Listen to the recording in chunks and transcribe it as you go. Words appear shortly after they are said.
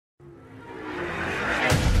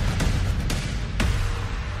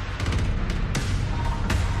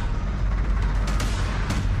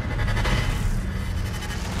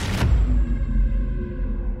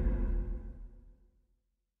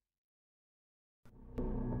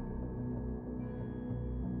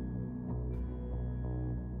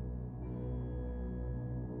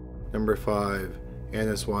Number 5.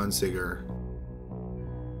 Anna Zwanziger.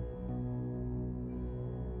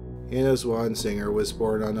 Anna Zwanziger was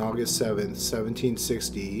born on August 7,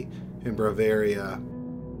 1760, in Bavaria.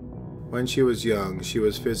 When she was young, she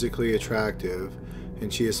was physically attractive,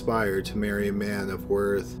 and she aspired to marry a man of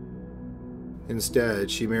worth. Instead,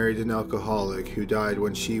 she married an alcoholic who died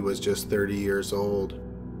when she was just 30 years old.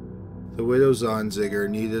 The widow Zwanziger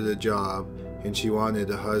needed a job, and she wanted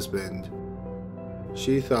a husband.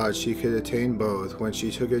 She thought she could attain both when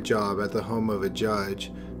she took a job at the home of a judge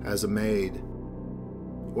as a maid.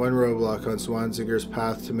 One roadblock on Zwanziger's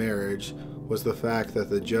path to marriage was the fact that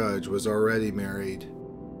the judge was already married.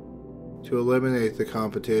 To eliminate the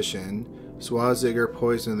competition, Zwanziger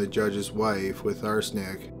poisoned the judge's wife with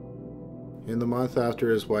arsenic. In the month after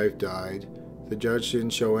his wife died, the judge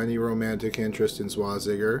didn't show any romantic interest in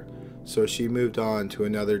Zwanziger, so she moved on to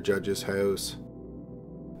another judge's house.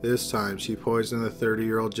 This time, she poisoned the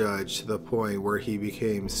 30-year-old judge to the point where he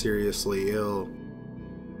became seriously ill.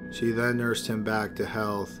 She then nursed him back to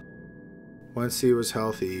health. Once he was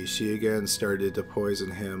healthy, she again started to poison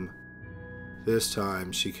him. This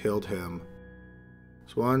time, she killed him.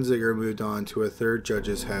 Zwanziger moved on to a third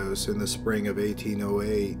judge's house in the spring of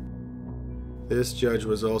 1808. This judge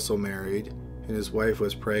was also married, and his wife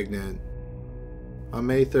was pregnant. On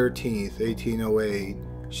May 13, 1808,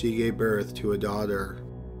 she gave birth to a daughter.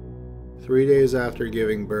 3 days after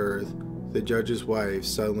giving birth, the judge's wife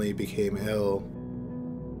suddenly became ill.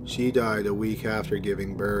 She died a week after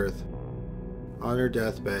giving birth. On her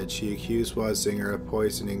deathbed, she accused Zwanziger of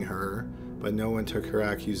poisoning her, but no one took her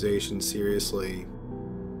accusation seriously.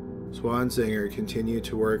 Zwanziger continued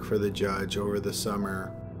to work for the judge over the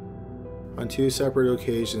summer. On 2 separate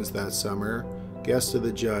occasions that summer, guests of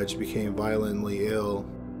the judge became violently ill.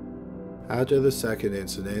 After the second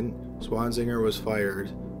incident, Zwanziger was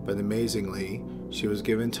fired, but amazingly, she was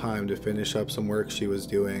given time to finish up some work she was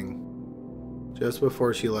doing. Just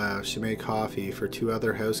before she left, she made coffee for 2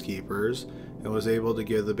 other housekeepers and was able to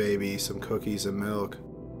give the baby some cookies and milk.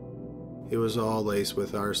 It was all laced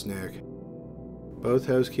with arsenic. Both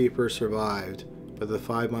housekeepers survived, but the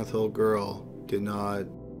 5-month-old girl did not.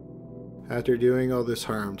 After doing all this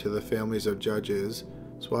harm to the families of judges,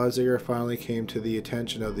 Zwanziger finally came to the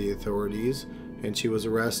attention of the authorities, and she was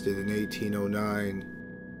arrested in 1809.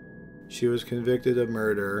 She was convicted of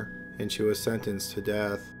murder, and she was sentenced to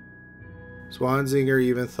death. Zwanziger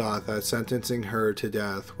even thought that sentencing her to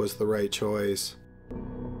death was the right choice.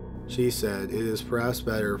 She said, "It is perhaps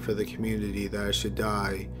better for the community that I should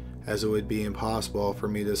die, as it would be impossible for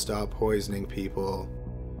me to stop poisoning people."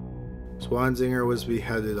 Zwanziger was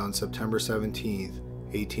beheaded on September 17,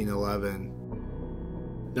 1811.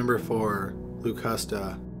 Number 4.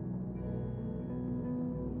 Locusta.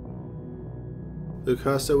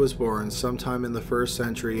 Locusta was born sometime in the 1st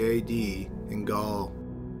century AD in Gaul.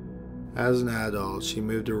 As an adult, she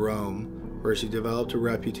moved to Rome, where she developed a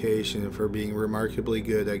reputation for being remarkably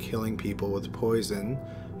good at killing people with poison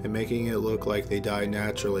and making it look like they died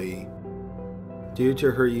naturally. Due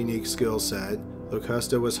to her unique skill set,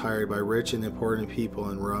 Locusta was hired by rich and important people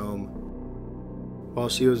in Rome. While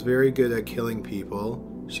she was very good at killing people,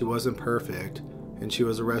 she wasn't perfect, and she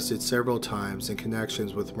was arrested several times in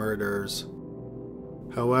connections with murders.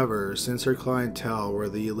 However, since her clientele were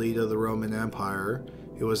the elite of the Roman Empire,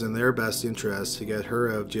 it was in their best interest to get her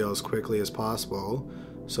out of jail as quickly as possible,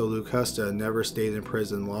 so Locusta never stayed in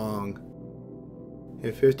prison long.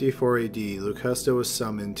 In 54 AD, Locusta was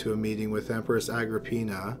summoned to a meeting with Empress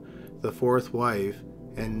Agrippina, the 4th wife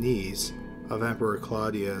and niece of Emperor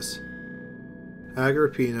Claudius.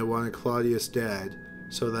 Agrippina wanted Claudius dead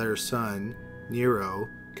so that her son, Nero,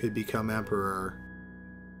 could become emperor.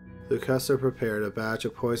 Locusta prepared a batch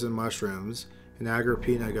of poisoned mushrooms, and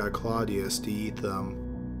Agrippina got Claudius to eat them.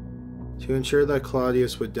 To ensure that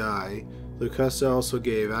Claudius would die, Locusta also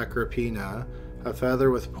gave Agrippina a feather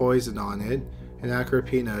with poison on it, and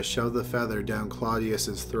Agrippina shoved the feather down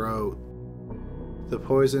Claudius's throat. The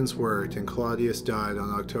poisons worked, and Claudius died on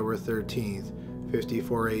October 13,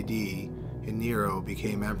 54 AD, and Nero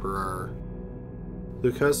became emperor.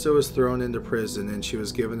 Locusta was thrown into prison, and she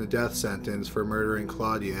was given a death sentence for murdering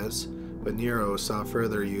Claudius, but Nero saw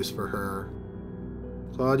further use for her.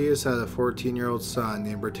 Claudius had a 14-year-old son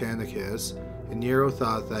named Britannicus, and Nero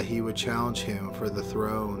thought that he would challenge him for the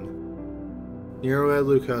throne. Nero had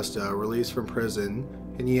Locusta released from prison,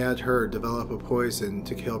 and he had her develop a poison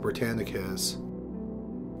to kill Britannicus.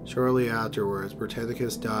 Shortly afterwards,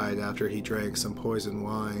 Britannicus died after he drank some poisoned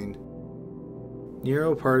wine.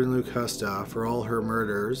 Nero pardoned Locusta for all her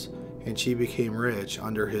murders, and she became rich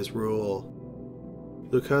under his rule.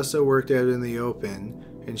 Locusta worked out in the open,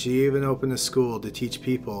 and she even opened a school to teach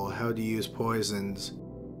people how to use poisons.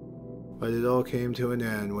 But it all came to an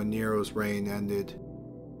end when Nero's reign ended.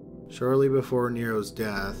 Shortly before Nero's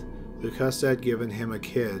death, Locusta had given him a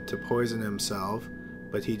kit to poison himself,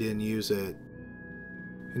 but he didn't use it.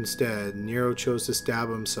 Instead, Nero chose to stab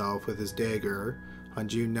himself with his dagger on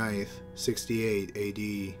June 9th, 68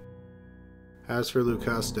 AD. As for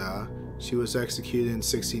Locusta, she was executed in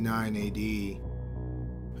 69 AD.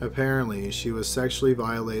 Apparently, she was sexually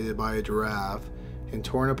violated by a giraffe and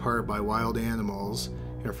torn apart by wild animals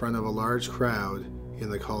in front of a large crowd in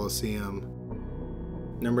the Colosseum.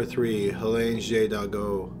 Number 3. Hélène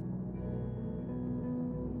Jégado.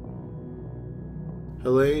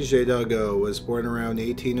 Hélène Jégado was born around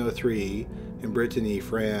 1803 in Brittany,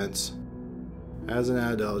 France. As an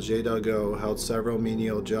adult, Jégado held several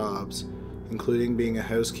menial jobs, including being a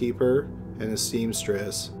housekeeper and a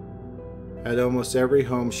seamstress. At almost every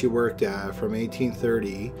home she worked at from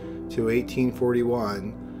 1830 to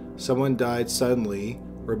 1841, someone died suddenly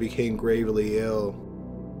or became gravely ill.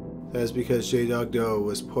 That is because Jégado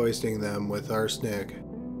was poisoning them with arsenic.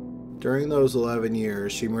 During those 11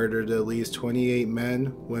 years, she murdered at least 28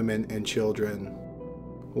 men, women, and children.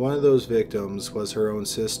 One of those victims was her own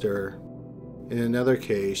sister. In another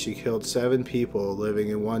case, she killed 7 people living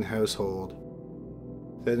in one household.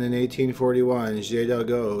 Then in 1841,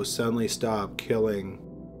 Jégado suddenly stopped killing.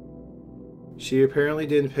 She apparently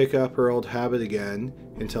didn't pick up her old habit again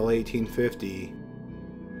until 1850.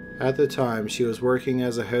 At the time, she was working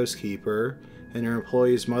as a housekeeper, and her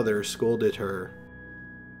employee's mother scolded her.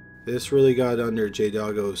 This really got under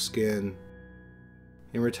Jédado's skin.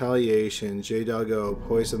 In retaliation, Jégado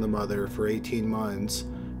poisoned the mother for 18 months,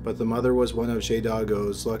 but the mother was one of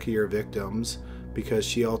Jédado's luckier victims because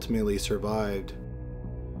she ultimately survived.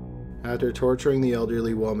 After torturing the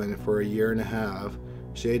elderly woman for a year and a half,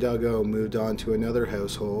 Jégado moved on to another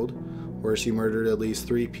household where she murdered at least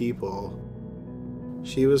 3 people.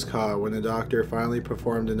 She was caught when a doctor finally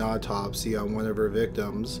performed an autopsy on one of her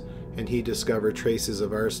victims, and he discovered traces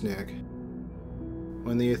of arsenic.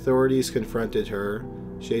 When the authorities confronted her,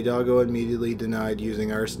 Jégado immediately denied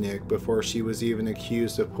using arsenic before she was even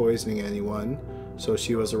accused of poisoning anyone, so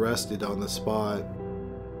she was arrested on the spot.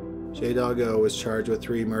 Jégado was charged with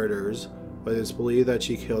 3 murders, but it's believed that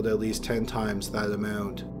she killed at least 10 times that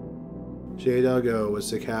amount. Jégado was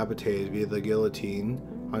decapitated via the guillotine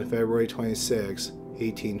on February 26,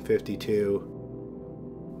 1852.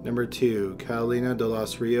 Number 2. Catalina de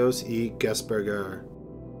los Ríos y Lisperguer.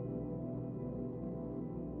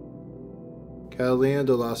 Catalina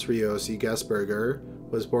de los Ríos y Lisperguer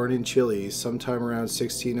was born in Chile sometime around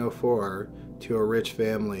 1604 to a rich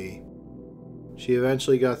family. She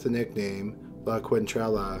eventually got the nickname La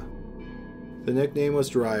Quintrella. The nickname was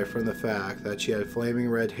derived from the fact that she had flaming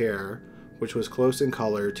red hair, which was close in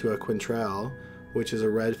color to a quintrelle, which is a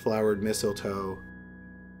red flowered mistletoe.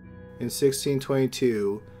 In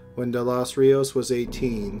 1622, when de los Ríos was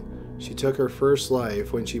 18, she took her first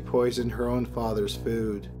life when she poisoned her own father's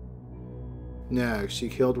food. Next, she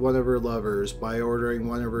killed one of her lovers by ordering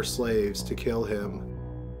one of her slaves to kill him.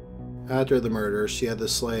 After the murder, she had the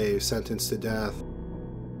slave sentenced to death.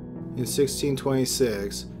 In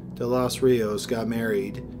 1626, de los Ríos got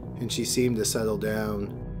married, and she seemed to settle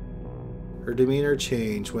down. Her demeanor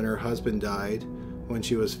changed when her husband died, when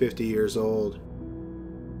she was 50 years old.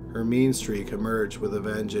 Her mean streak emerged with a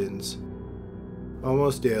vengeance.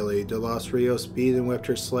 Almost daily, de los Ríos beat and whipped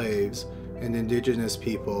her slaves and indigenous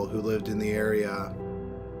people who lived in the area.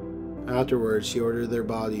 Afterwards, she ordered their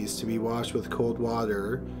bodies to be washed with cold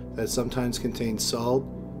water that sometimes contained salt,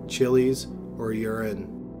 chilies, or urine.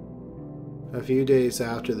 A few days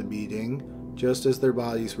after the beating, just as their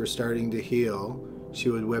bodies were starting to heal, she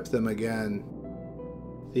would whip them again.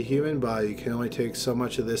 The human body can only take so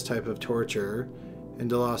much of this type of torture, and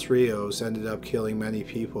de los Ríos ended up killing many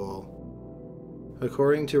people.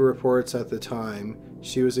 According to reports at the time,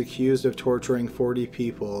 she was accused of torturing 40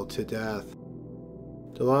 people to death.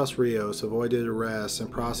 De los Ríos avoided arrest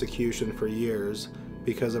and prosecution for years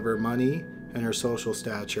because of her money and her social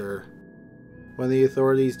stature. When the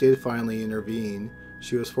authorities did finally intervene,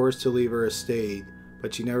 she was forced to leave her estate,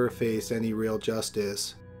 but she never faced any real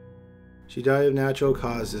justice. She died of natural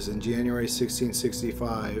causes in January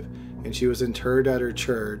 1665, and she was interred at her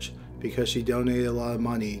church because she donated a lot of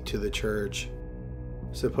money to the church.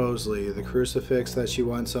 Supposedly, the crucifix that she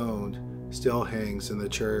once owned still hangs in the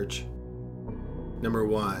church. Number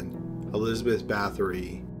 1. Elizabeth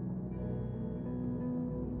Bathory.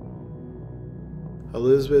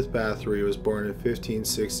 Elizabeth Bathory was born in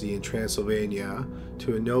 1560 in Transylvania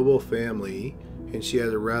to a noble family, and she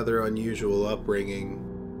had a rather unusual upbringing.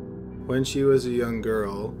 When she was a young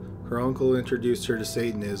girl, her uncle introduced her to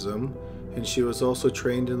Satanism, and she was also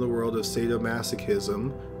trained in the world of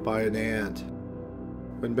sadomasochism by an aunt.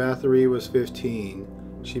 When Bathory was 15,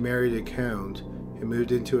 she married a count and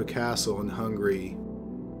moved into a castle in Hungary.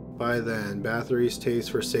 By then, Bathory's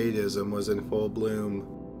taste for sadism was in full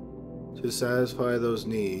bloom. To satisfy those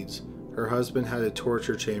needs, her husband had a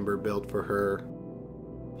torture chamber built for her.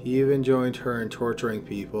 He even joined her in torturing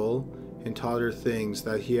people and taught her things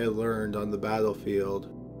that he had learned on the battlefield.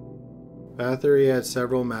 Bathory had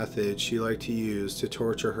several methods she liked to use to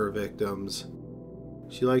torture her victims.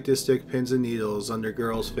 She liked to stick pins and needles under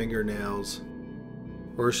girls' fingernails,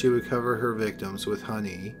 or she would cover her victims with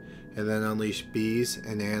honey and then unleash bees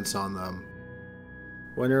and ants on them.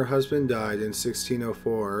 When her husband died in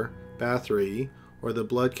 1604, Bathory, or the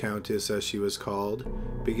Blood Countess as she was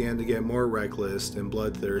called, began to get more reckless and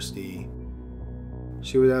bloodthirsty.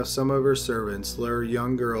 She would have some of her servants lure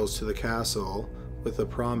young girls to the castle with the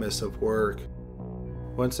promise of work.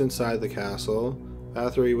 Once inside the castle,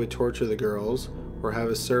 Bathory would torture the girls or have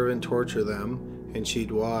a servant torture them, and she'd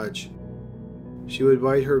watch. She would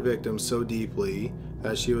bite her victims so deeply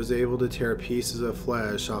that she was able to tear pieces of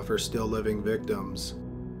flesh off her still living victims.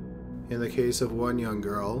 In the case of one young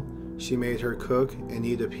girl, she made her cook and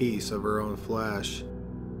eat a piece of her own flesh.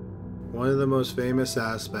 One of the most famous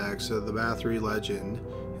aspects of the Bathory legend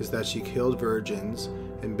is that she killed virgins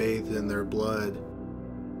and bathed in their blood.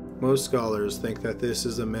 Most scholars think that this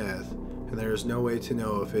is a myth, and there is no way to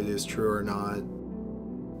know if it is true or not.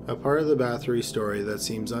 A part of the Bathory story that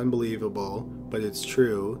seems unbelievable, but it's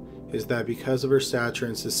true, is that because of her stature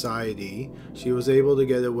in society, she was able to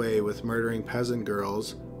get away with murdering peasant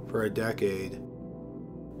girls for a decade.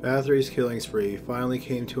 Bathory's killing spree finally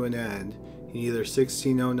came to an end in either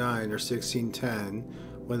 1609 or 1610,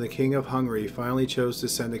 when the King of Hungary finally chose to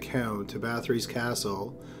send a count to Bathory's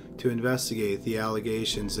castle to investigate the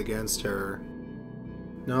allegations against her.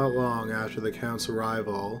 Not long after the count's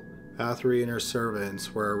arrival, Bathory and her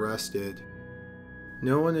servants were arrested.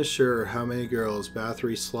 No one is sure how many girls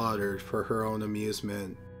Bathory slaughtered for her own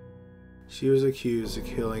amusement. She was accused of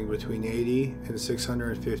killing between 80 and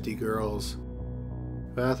 650 girls.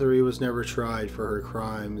 Bathory was never tried for her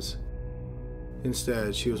crimes.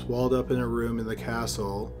 Instead, she was walled up in a room in the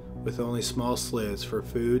castle with only small slits for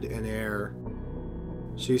food and air.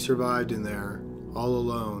 She survived in there, all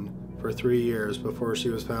alone, for 3 years before she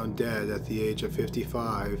was found dead at the age of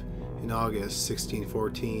 55 in August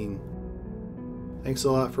 1614. Thanks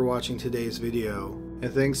a lot for watching today's video,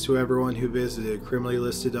 and thanks to everyone who visited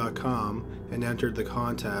criminallylisted.com and entered the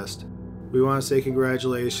contest. We want to say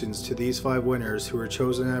congratulations to these 5 winners who were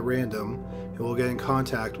chosen at random, and we'll get in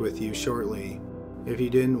contact with you shortly. If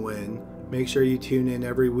you didn't win, make sure you tune in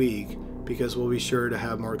every week because we'll be sure to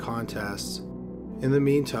have more contests. In the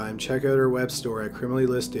meantime, check out our web store at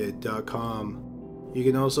criminallylisted.com. You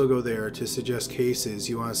can also go there to suggest cases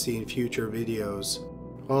you want to see in future videos.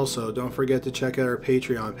 Also, don't forget to check out our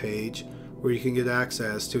Patreon page where you can get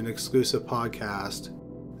access to an exclusive podcast.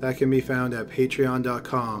 That can be found at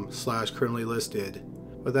patreon.com/criminallylisted.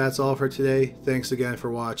 But that's all for today. Thanks again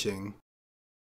for watching.